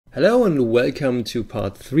Hello and welcome to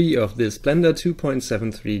part 3 of this Blender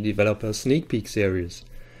 2.73 developer sneak peek series.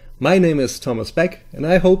 My name is Thomas Beck and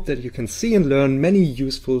I hope that you can see and learn many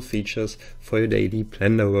useful features for your daily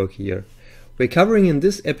Blender work here. We're covering in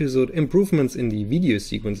this episode improvements in the video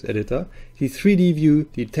sequence editor, the 3D view,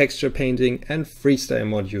 the texture painting and Freestyle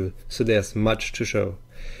module, so there's much to show.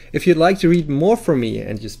 If you'd like to read more from me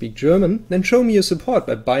and you speak German, then show me your support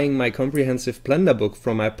by buying my comprehensive Blender book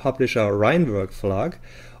from my publisher Rheinwerk Verlag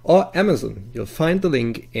or Amazon. You'll find the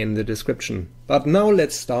link in the description. But now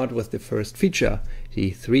let's start with the first feature,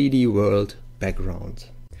 the 3D world background.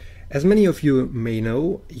 As many of you may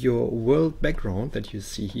know, your world background that you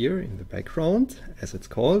see here in the background, as it's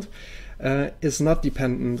called, is not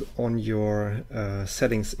dependent on your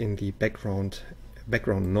settings in the background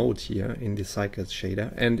node here in the Cycles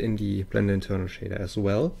shader and in the Blender internal shader as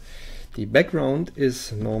well. The background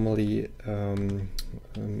is normally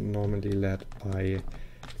led by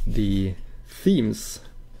the themes,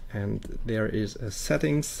 and there is a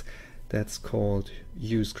settings that's called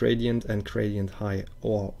use gradient and gradient high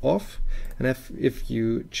or off, and if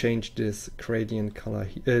you change this gradient color,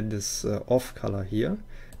 off color here,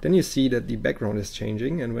 then you see that the background is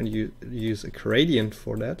changing, and when you use a gradient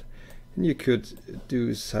for that, then you could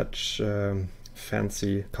do such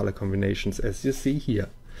fancy color combinations as you see here.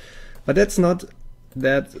 But that's not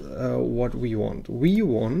what we want. We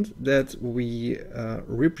want that we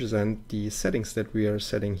represent the settings that we are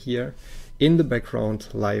setting here in the background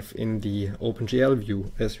live in the OpenGL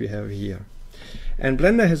view as we have here. And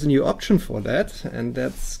Blender has a new option for that, and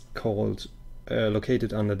that's called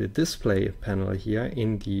located under the display panel here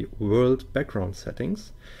in the world background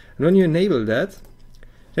settings. And when you enable that,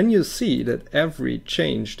 then you see that every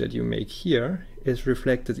change that you make here is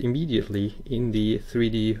reflected immediately in the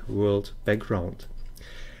 3D world background.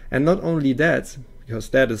 And not only that, because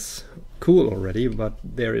that is cool already, but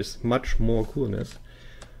there is much more coolness.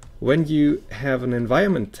 When you have an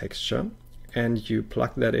environment texture and you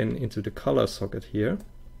plug that into the color socket here,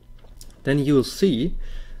 then you'll see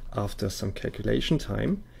after some calculation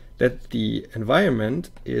time that the environment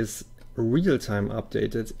is real-time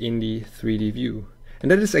updated in the 3D view. And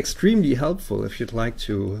that is extremely helpful if you'd like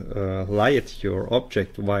to light your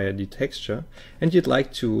object via the texture and you'd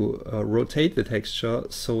like to rotate the texture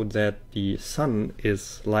so that the sun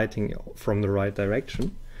is lighting from the right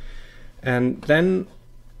direction. And then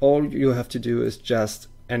all you have to do is just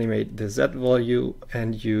animate the Z value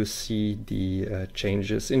and you see the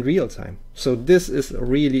changes in real time. So this is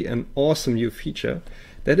really an awesome new feature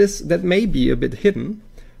that may be a bit hidden,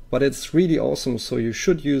 but it's really awesome, so you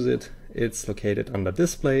should use it. It's located under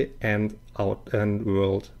display and out and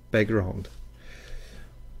world background.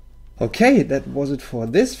 Okay, that was it for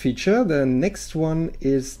this feature. The next one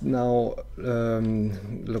is now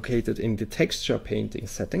located in the texture painting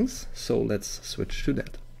settings. So let's switch to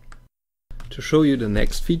that. To show you the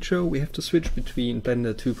next feature, we have to switch between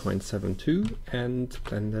Blender 2.72 and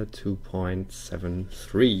Blender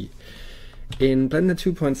 2.73. In Blender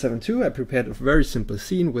 2.72 I prepared a very simple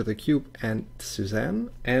scene with a cube and Suzanne,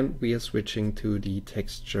 and we are switching to the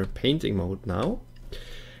texture painting mode now.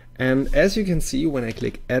 And as you can see, when I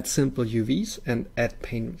click add simple UVs and add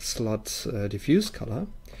paint slot diffuse color,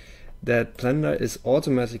 that Blender is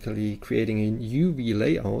automatically creating a UV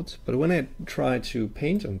layout. But when I try to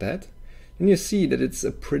paint on that, then you see that it's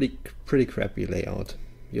a pretty crappy layout.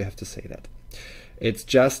 You have to say that. It's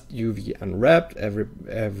just UV unwrapped, every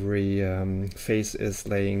face is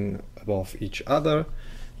laying above each other,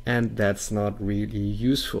 and that's not really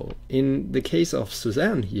useful. In the case of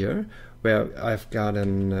Suzanne here, where I've got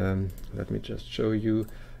an, let me just show you,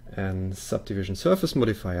 an subdivision surface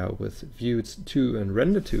modifier with view 2 and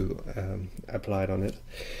render 2 applied on it,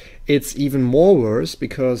 it's even more worse,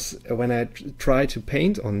 because when I try to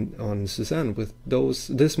paint on Suzanne with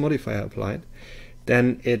this modifier applied,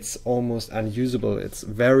 then it's almost unusable. It's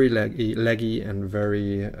very laggy and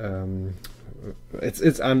very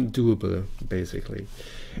it's undoable basically.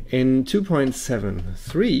 In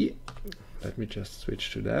 2.73, let me just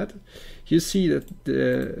switch to that. You see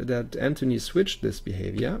that Anthony switched this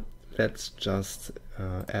behavior. Let's just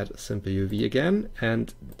add a simple UV again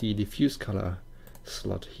and the diffuse color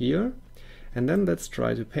slot here, and then let's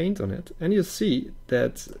try to paint on it, and you see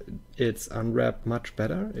that it's unwrapped much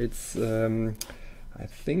better. It's I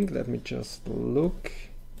think, let me just look,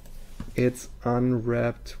 it's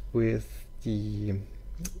unwrapped with the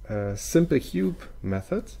simple cube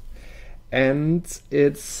method, and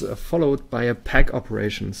it's followed by a pack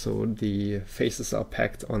operation, so the faces are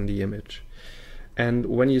packed on the image. And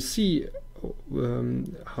when you see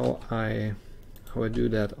how I do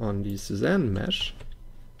that on the Suzanne mesh,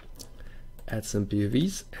 add some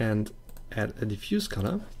POVs and add a diffuse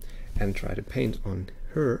color and try to paint on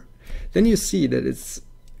her, then you see that it's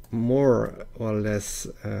more or less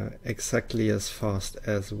exactly as fast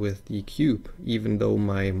as with the cube, even though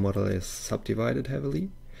my model is subdivided heavily.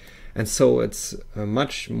 And so it's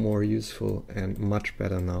much more useful and much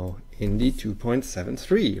better now in the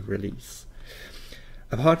 2.73 release.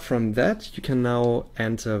 Apart from that, you can now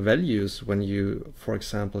enter values when you, for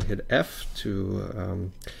example, hit F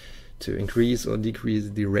to increase or decrease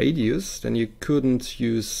the radius. Then you couldn't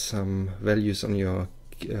use some values on your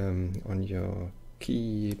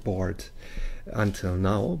keyboard until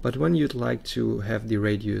now, but when you'd like to have the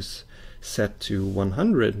radius set to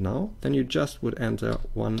 100 now, then you just would enter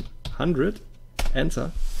 100,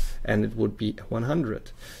 enter, and it would be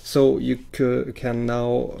 100. So you can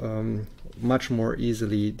now much more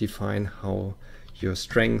easily define how your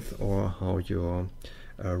strength or how your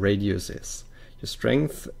radius is. Your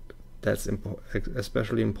strength, that's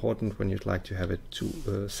especially important when you'd like to have it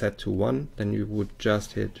to set to 1, then you would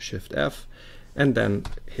just hit Shift F and then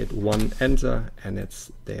hit 1, enter, and it's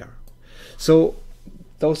there. So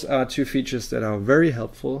those are two features that are very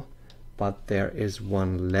helpful, but there is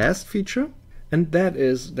one last feature, and that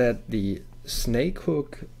is that the snake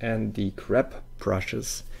hook and the crab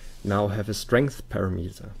brushes now have a strength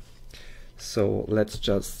parameter. So let's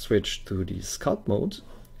just switch to the sculpt mode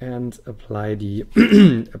and apply the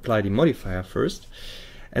apply the modifier first,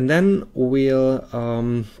 and then we'll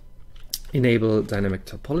enable dynamic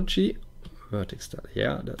topology. Vertex style,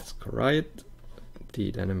 yeah, that's correct.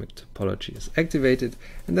 The dynamic topology is activated,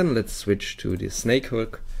 and then let's switch to the snake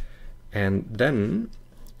hook, and then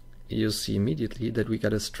you see immediately that we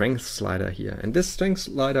got a strength slider here, and this strength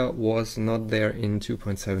slider was not there in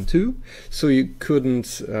 2.72, so you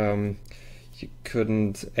couldn't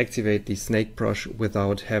activate the snake brush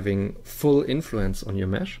without having full influence on your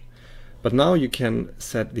mesh. But now you can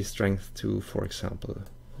set the strength to, for example,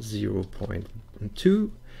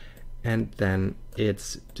 0.2, and then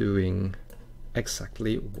it's doing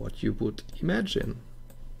exactly what you would imagine.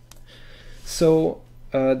 So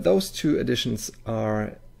those two additions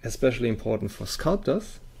are especially important for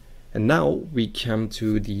sculptors. And now we come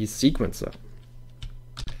to the sequencer.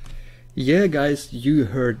 Yeah guys, you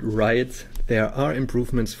heard right, there are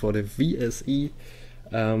improvements for the VSE.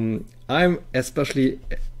 I'm especially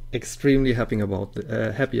extremely happy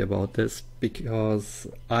about this because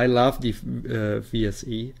I love the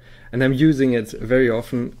VSE, and I'm using it very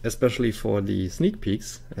often, especially for the sneak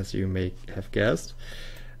peeks, as you may have guessed.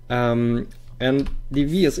 And the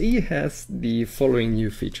VSE has the following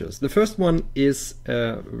new features. The first one is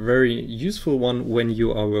a very useful one when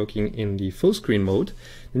you are working in the full screen mode.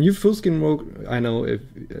 The new full screen mode, I know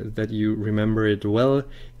that you remember it well,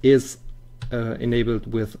 is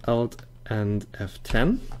enabled with Alt and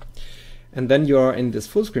F10. And then you are in this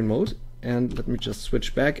full screen mode, and let me just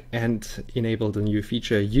switch back and enable the new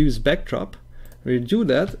feature, use backdrop. We do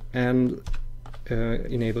that and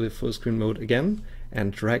enable the full screen mode again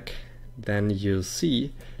and drag, then you'll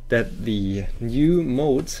see that the new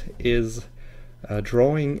mode is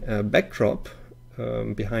drawing a backdrop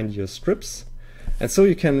behind your strips, and so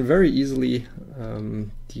you can very easily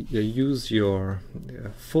use your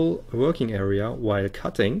full working area while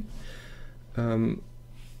cutting,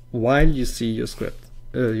 while you see your strip.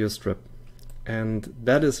 And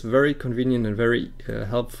that is very convenient and very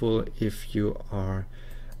helpful if you are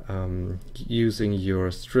using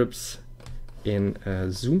your strips in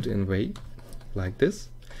a zoomed in way like this,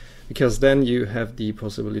 because then you have the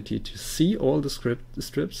possibility to see all the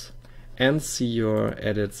strips and see your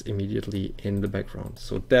edits immediately in the background.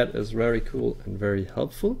 So that is very cool and very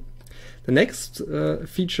helpful. The next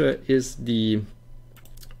feature is the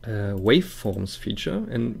waveforms feature,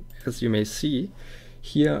 and as you may see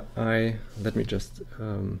here, let me just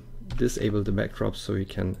disable the backdrop so you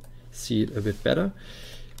can see it a bit better.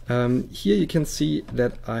 Here you can see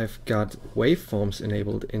that I've got waveforms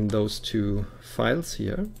enabled in those two files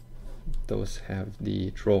here. Those have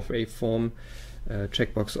the draw waveform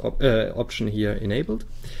checkbox option here enabled.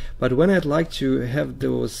 But when I'd like to have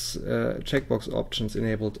those checkbox options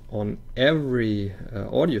enabled on every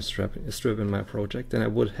audio strip in my project, then I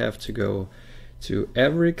would have to go to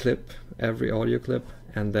every clip, every audio clip,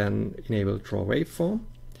 and then enable draw waveform.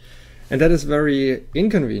 And that is very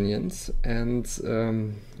inconvenient, and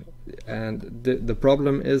the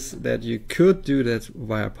problem is that you could do that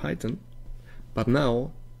via Python, but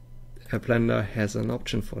now Blender has an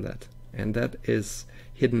option for that, and that is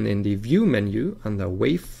hidden in the View menu under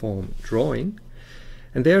Waveform Drawing.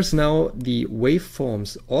 And there's now the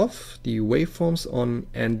waveforms off, the waveforms on,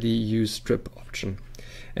 and the Use Strip option.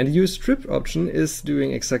 And the use strip option is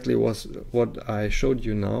doing exactly what I showed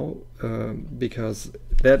you now, because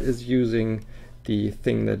that is using the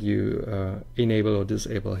thing that you enable or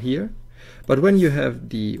disable here. But when you have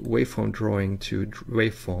the waveform drawing to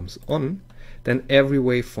waveforms on, then every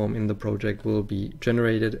waveform in the project will be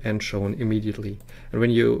generated and shown immediately. And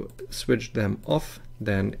when you switch them off,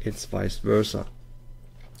 then it's vice versa.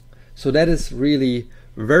 So that is really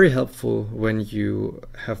very helpful when you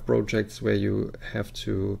have projects where you have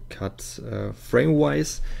to cut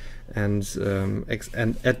frame-wise and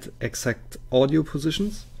add exact audio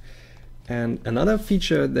positions. And another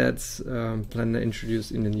feature that Blender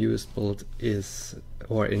introduced in the newest build is,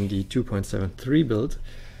 or in the 2.73 build,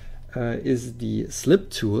 is the slip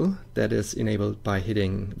tool that is enabled by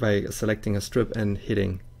selecting a strip and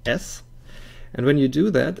hitting S. And when you do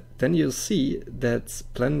that, then you'll see that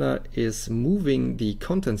Blender is moving the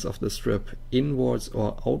contents of the strip inwards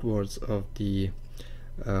or outwards of the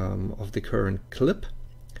current clip,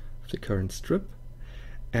 of the current strip,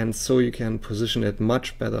 and so you can position it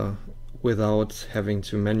much better without having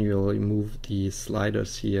to manually move the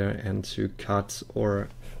sliders here and to cut or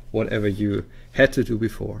whatever you had to do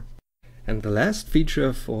before. And the last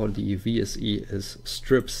feature for the VSE is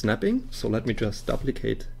strip snapping. So let me just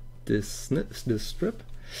duplicate this strip.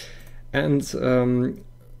 And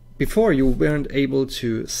before you weren't able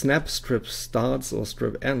to snap strip starts or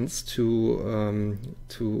strip ends to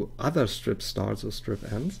other strip starts or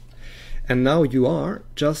strip ends. And now you are.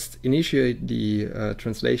 Just initiate the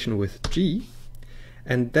translation with G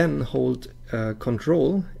and then hold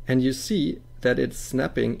Ctrl, and you see that it's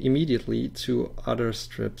snapping immediately to other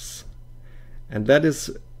strips. And that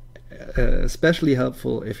is especially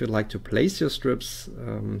helpful if you'd like to place your strips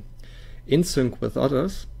in sync with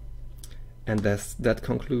others. And that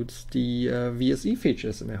concludes the VSE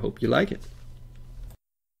features, and I hope you like it.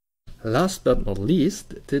 Last but not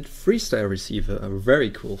least, did Freestyle receive a very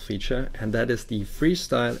cool feature, and that is the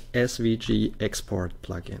Freestyle SVG export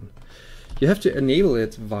plugin. You have to enable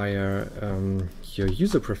it via your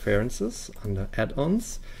user preferences under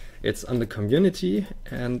add-ons. It's under community,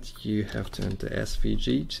 and you have to enter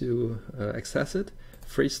SVG to access it.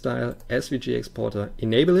 Freestyle SVG exporter,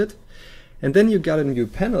 enable it. And then you got a new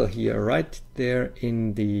panel here right there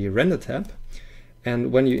in the render tab.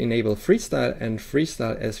 And when you enable Freestyle and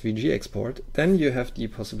Freestyle SVG export, then you have the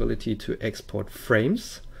possibility to export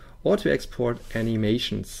frames or to export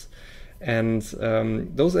animations. And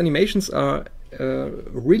those animations are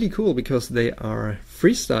really cool because they are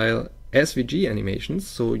Freestyle SVG animations.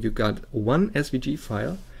 So you got one SVG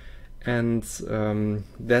file, and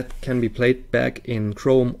that can be played back in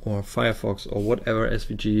Chrome or Firefox or whatever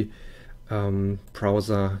SVG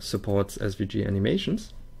browser supports SVG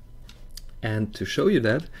animations. And to show you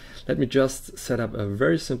that, let me just set up a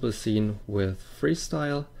very simple scene with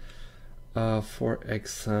Freestyle. For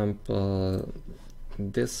example,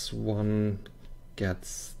 this one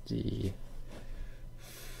gets the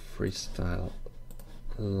Freestyle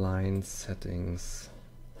line settings.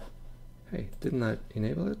 Hey, didn't I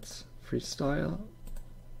enable it? Freestyle.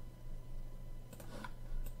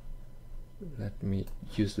 Let me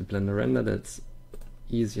use the Blender render, that's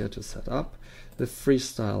easier to set up. The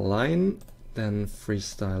Freestyle line, then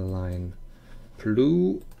Freestyle line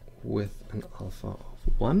blue with an alpha of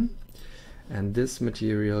 1. And this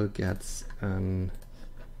material gets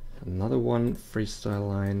another one Freestyle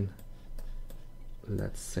line.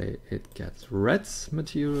 Let's say it gets red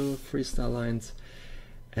material Freestyle lines.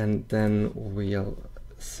 And then we'll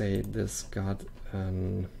say this got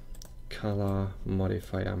an color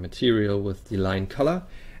modifier material with the line color.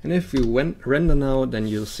 And if we render now, then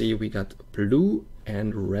you'll see we got blue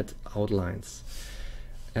and red outlines.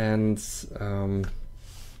 And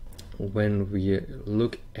when we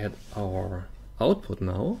look at our output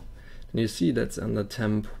now, then you see that's under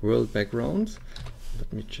temp world background.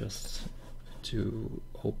 Let me just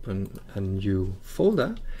open a new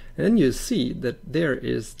folder. And then you see that there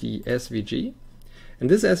is the SVG. And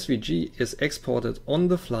this SVG is exported on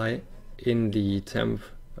the fly in the temp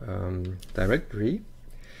directory.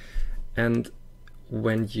 And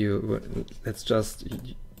when let's just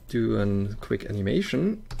do a quick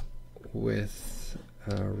animation with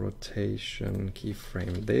a rotation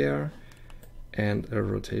keyframe there and a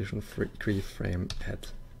rotation keyframe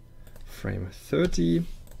at frame 30.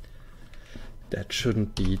 That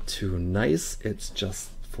shouldn't be too nice, it's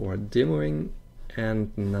just for demoing.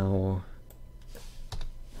 And now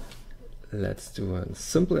let's do a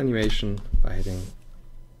simple animation by hitting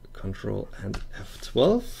Ctrl and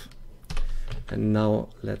F12. And now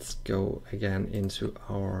let's go again into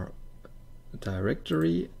our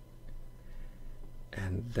directory,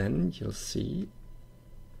 and then you'll see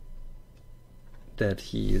that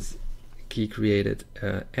he created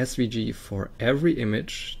a SVG for every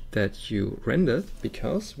image that you rendered,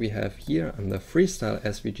 because we have here under Freestyle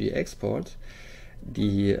SVG export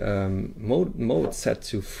the mode set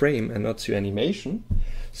to frame and not to animation.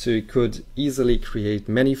 So you could easily create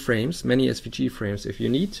many frames, many SVG frames if you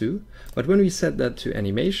need to. But when we set that to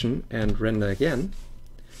animation and render again,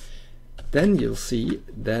 then you'll see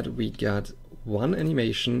that we got one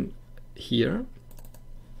animation here.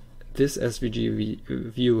 This SVG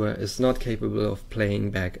viewer is not capable of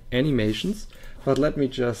playing back animations, but let me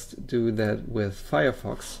just do that with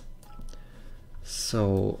Firefox.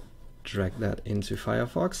 So drag that into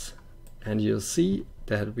Firefox and you'll see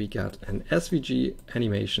that we got an SVG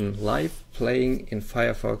animation live playing in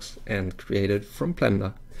Firefox and created from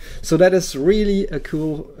Blender. So that is really a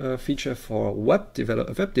cool feature for web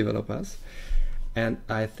developers, and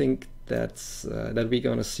I think that we're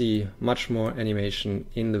gonna see much more animation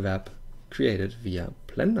in the web created via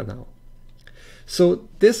Blender now. So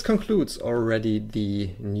this concludes already the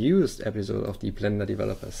newest episode of the Blender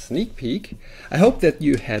Developer Sneak Peek. I hope that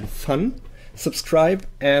you had fun. Subscribe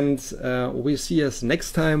and we'll see us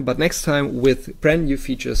next time, but next time with brand new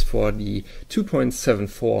features for the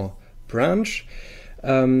 2.74 branch.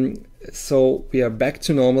 So we are back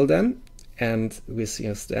to normal then, and we'll see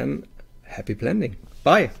us then. Happy blending.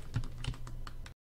 Bye.